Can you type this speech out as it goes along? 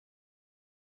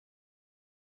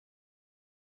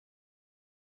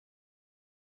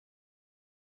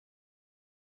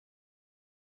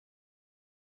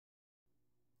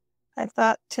I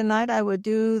thought tonight I would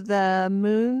do the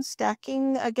moon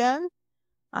stacking again.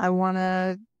 I want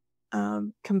to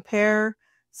compare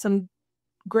some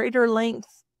greater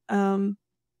length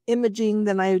imaging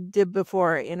than I did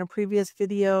before. In a previous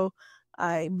video,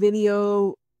 I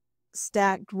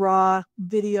stacked raw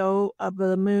video of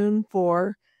the moon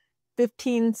for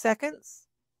 15 seconds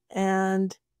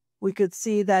and we could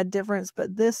see that difference.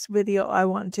 But this video I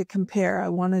want to compare. I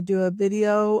want to do a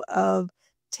video of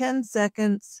 10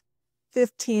 seconds,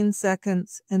 15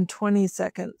 seconds, and 20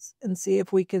 seconds and see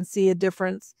if we can see a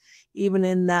difference even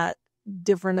in that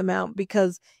different amount.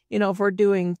 Because, you know, if we're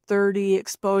doing 30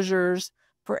 exposures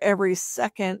for every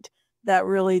second, that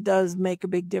really does make a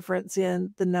big difference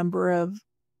in the number of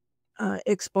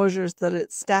exposures that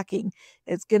it's stacking.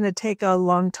 It's going to take a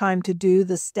long time to do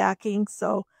the stacking,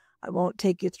 so I won't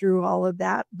take you through all of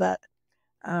that, but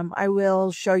I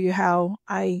will show you how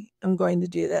I am going to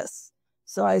do this.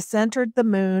 So I centered the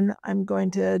moon. I'm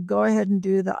going to go ahead and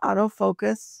do the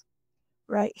autofocus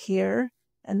right here,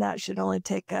 and that should only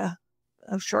take a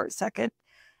short second.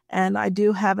 And I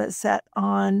do have it set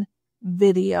on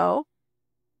video,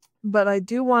 but I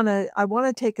want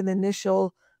to take an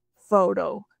initial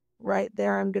photo right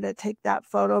there. I'm going to take that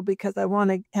photo because I want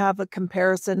to have a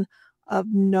comparison of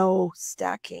no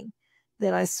stacking.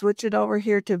 Then I switch it over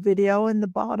here to video in the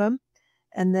bottom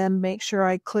and then make sure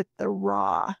I click the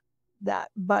raw, that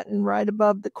button right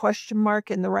above the question mark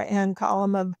in the right hand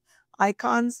column of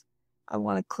icons. I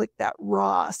want to click that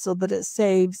raw so that it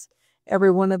saves every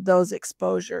one of those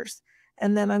exposures.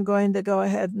 And then I'm going to go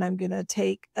ahead and I'm going to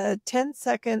take a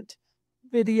 10-second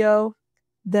video.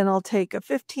 Then I'll take a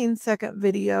 15-second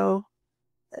video.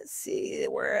 Let's see,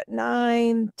 we're at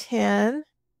 9, 10.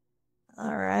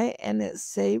 All right, and it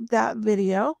saved that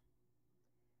video.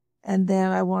 And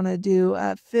then I want to do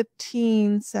a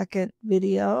 15-second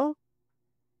video.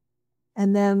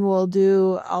 And then we'll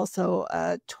do also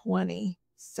a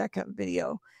 20-second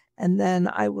video. And then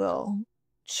I will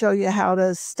show you how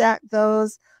to stack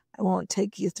those. I won't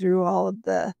take you through all of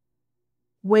the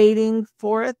waiting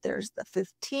for it. There's the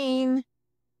 15.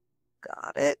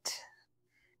 Got it.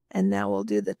 And now we'll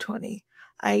do the 20.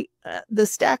 The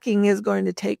stacking is going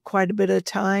to take quite a bit of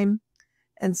time,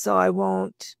 and so I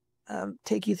won't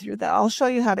take you through that. I'll show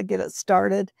you how to get it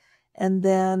started, and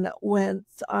then once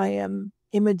I am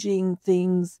imaging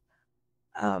things,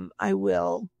 I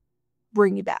will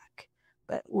bring you back.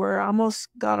 But we're almost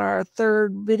got our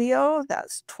third video.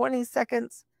 That's 20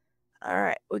 seconds. All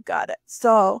right, we got it.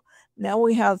 So now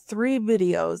we have 3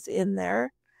 videos in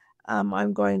there.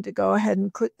 I'm going to go ahead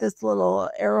and click this little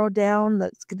arrow down.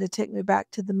 That's going to take me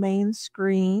back to the main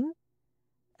screen.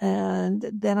 And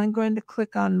then I'm going to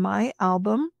click on my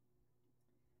album.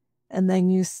 And then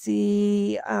you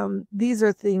see these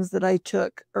are things that I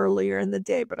took earlier in the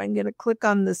day, but I'm going to click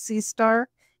on the Seestar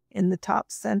in the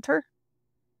top center.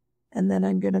 And then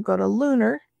I'm going to go to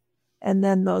lunar. And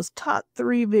then those top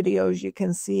 3 videos you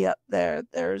can see up there.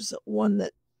 There's one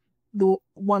that the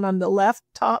one on the left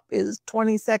top is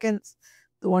 20 seconds.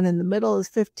 The one in the middle is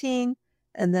 15.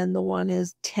 And then the one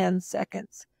is 10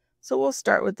 seconds. So we'll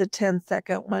start with the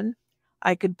 10-second one.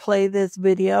 I could play this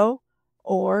video,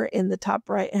 or in the top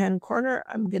right-hand corner,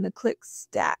 I'm going to click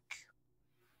stack.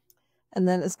 And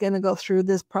then it's going to go through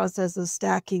this process of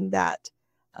stacking that.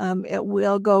 It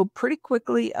will go pretty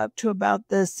quickly up to about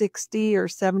the 60 or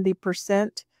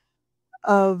 70%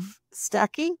 of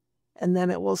stacking, and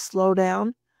then it will slow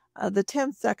down. The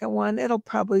 10-second one, it'll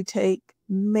probably take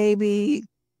maybe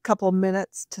a couple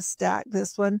minutes to stack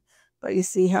this one, but you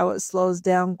see how it slows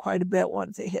down quite a bit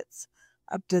once it hits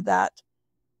up to that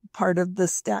part of the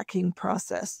stacking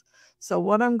process. So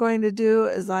what I'm going to do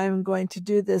is I'm going to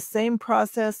do this same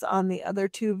process on the other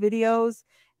 2 videos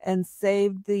and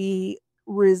save the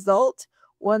result.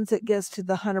 Once it gets to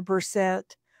the 100%,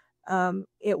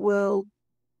 it will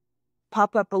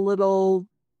pop up a little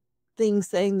thing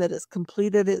saying that it's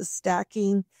completed its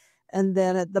stacking, and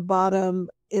then at the bottom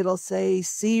it'll say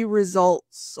see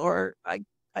results, or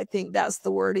I think that's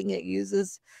the wording it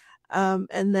uses.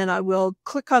 And then I will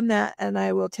click on that and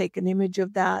I will take an image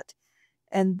of that,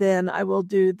 and then I will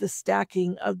do the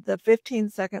stacking of the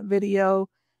 15-second video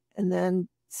and then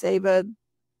save a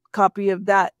copy of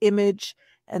that image,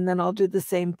 and then I'll do the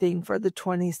same thing for the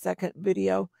 20-second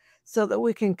video so that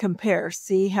we can compare,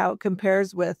 see how it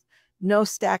compares with no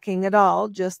stacking at all,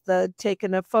 just the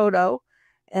taking a photo,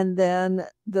 and then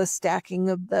the stacking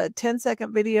of the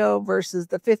 10-second video versus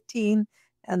the 15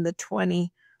 and the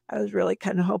 20. I was really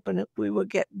kind of hoping that we would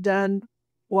get done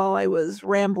while I was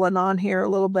rambling on here a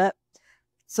little bit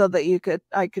so that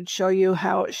I could show you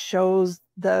how it shows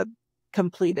the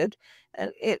completed.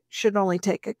 And it should only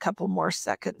take a couple more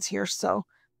seconds here, so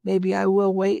maybe I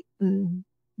will wait and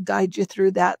guide you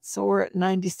through that. So we're at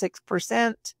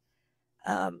 96%,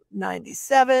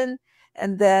 97,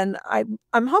 and then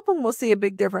I'm hoping we'll see a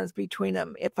big difference between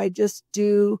them. If I just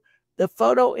do the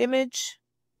photo image,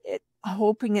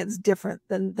 hoping it's different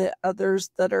than the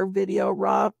others that are video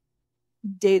raw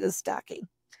data stacking.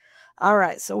 All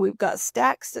right, so we've got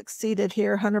stack succeeded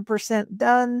here, 100%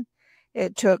 done.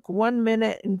 It took 1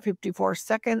 minute and 54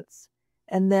 seconds.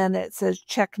 And then it says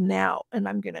check now. And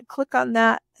I'm going to click on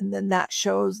that. And then that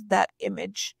shows that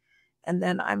image. And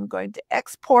then I'm going to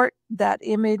export that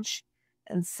image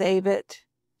and save it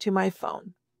to my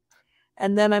phone.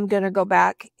 And then I'm going to go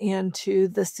back into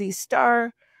the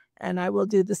Seestar. And I will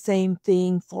do the same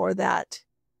thing for that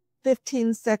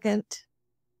 15-second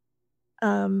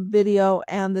video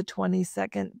and the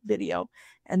 20-second video.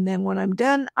 And then when I'm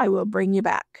done, I will bring you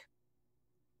back.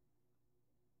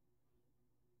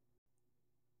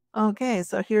 Okay,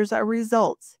 so here's our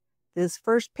results. This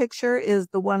first picture is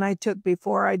the one I took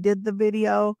before I did the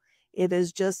video. It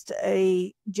is just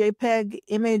a JPEG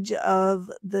image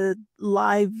of the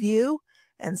live view,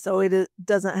 and so it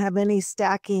doesn't have any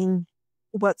stacking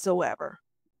whatsoever.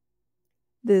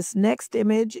 This next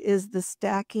image is the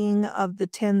stacking of the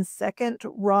 10-second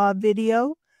raw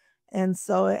video. And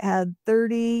so it had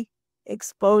 30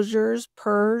 exposures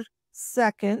per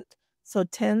second. So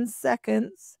 10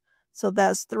 seconds. So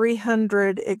that's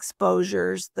 300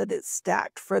 exposures that it's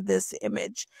stacked for this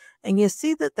image. And you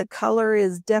see that the color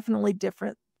is definitely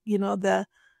different. You know, the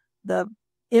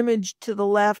image to the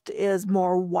left is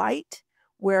more white,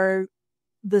 where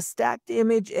the stacked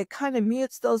image, it kind of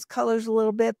mutes those colors a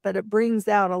little bit, but it brings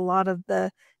out a lot of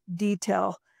the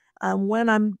detail. When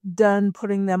I'm done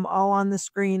putting them all on the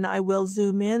screen, I will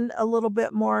zoom in a little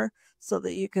bit more so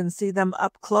that you can see them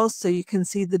up close, so you can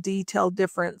see the detail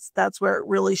difference. That's where it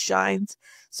really shines.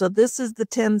 So this is the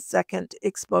 10-second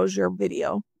exposure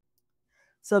video.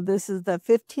 So this is the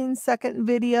 15-second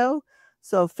video.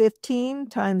 So 15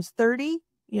 times 30,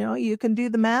 you know, you can do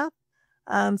the math.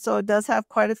 So it does have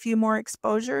quite a few more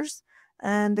exposures.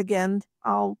 And again,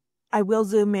 I will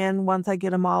zoom in once I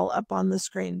get them all up on the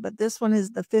screen. But this one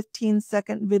is the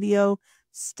 15-second video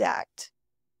stacked.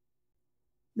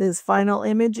 This final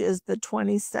image is the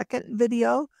 20-second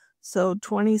video. So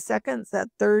 20 seconds at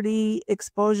 30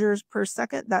 exposures per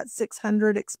second. That's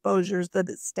 600 exposures that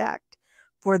it's stacked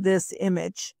for this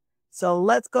image. So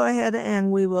let's go ahead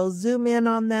and we will zoom in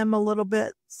on them a little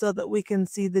bit so that we can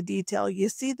see the detail. You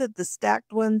see that the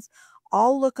stacked ones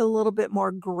all look a little bit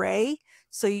more gray.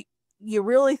 So you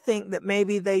really think that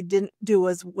maybe they didn't do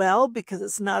as well because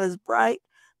it's not as bright.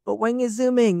 But when you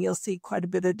zoom in, you'll see quite a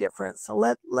bit of difference. So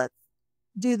let's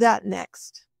do that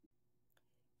next.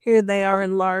 Here they are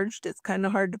enlarged. It's kind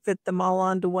of hard to fit them all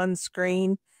onto one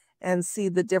screen and see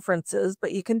the differences,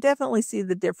 but you can definitely see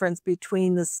the difference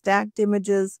between the stacked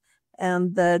images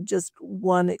and the just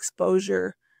one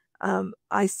exposure.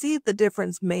 I see the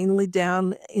difference mainly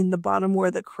down in the bottom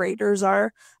where the craters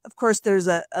are. Of course, there's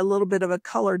a little bit of a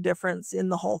color difference in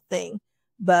the whole thing,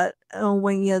 but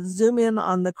when you zoom in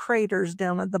on the craters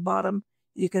down at the bottom,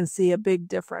 you can see a big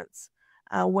difference.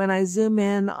 When I zoom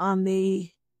in on the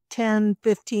 10,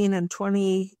 15, and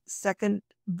 20-second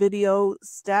video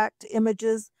stacked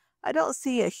images, I don't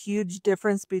see a huge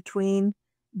difference between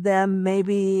them.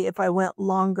 Maybe if I went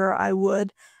longer, I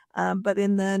would. But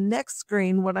in the next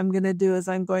screen, what I'm going to do is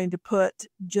I'm going to put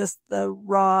just the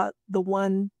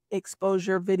one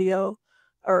exposure video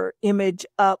or image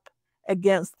up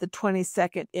against the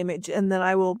 20-second image. And then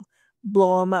I will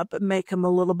blow them up and make them a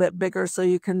little bit bigger so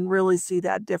you can really see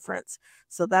that difference.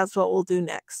 So that's what we'll do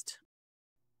next.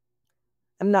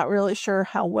 I'm not really sure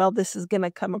how well this is going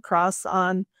to come across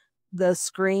on the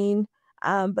screen,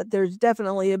 but there's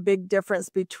definitely a big difference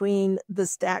between the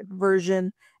stacked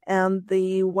version and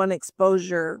the one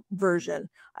exposure version.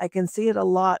 I can see it a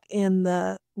lot in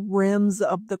the rims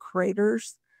of the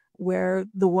craters, where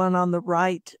the one on the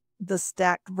right, the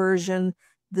stacked version,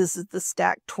 this is the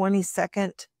stacked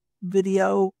 20-second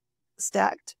video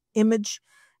stacked image.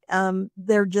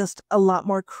 They're just a lot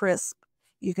more crisp.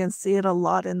 You can see it a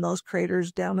lot in those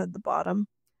craters down at the bottom.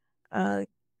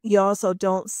 You also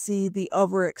don't see the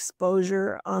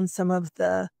overexposure on some of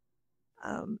the,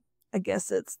 I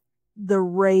guess it's the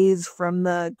rays from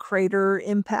the crater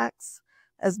impacts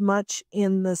as much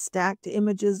in the stacked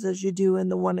images as you do in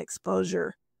the one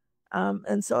exposure.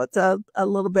 And so it's a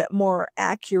little bit more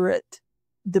accurate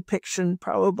depiction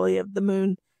probably of the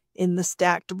moon in the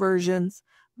stacked versions.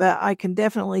 But I can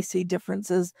definitely see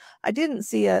differences. I didn't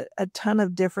see a ton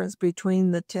of difference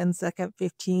between the 10-second,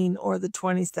 15, or the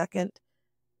 20-second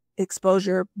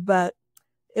exposure, but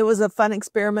it was a fun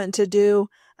experiment to do.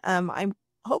 I'm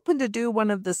hoping to do one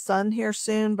of the sun here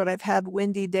soon, but I've had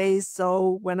windy days,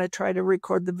 so when I try to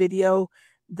record the video,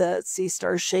 the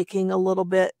Seestar is shaking a little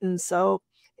bit, and so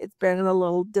it's been a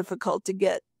little difficult to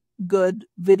get good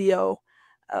video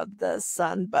of the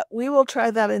sun. But we will try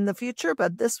that in the future.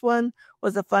 But this one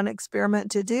was a fun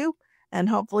experiment to do, and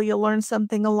hopefully you'll learn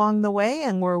something along the way.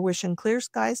 And we're wishing clear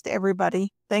skies to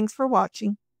everybody. Thanks for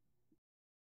watching.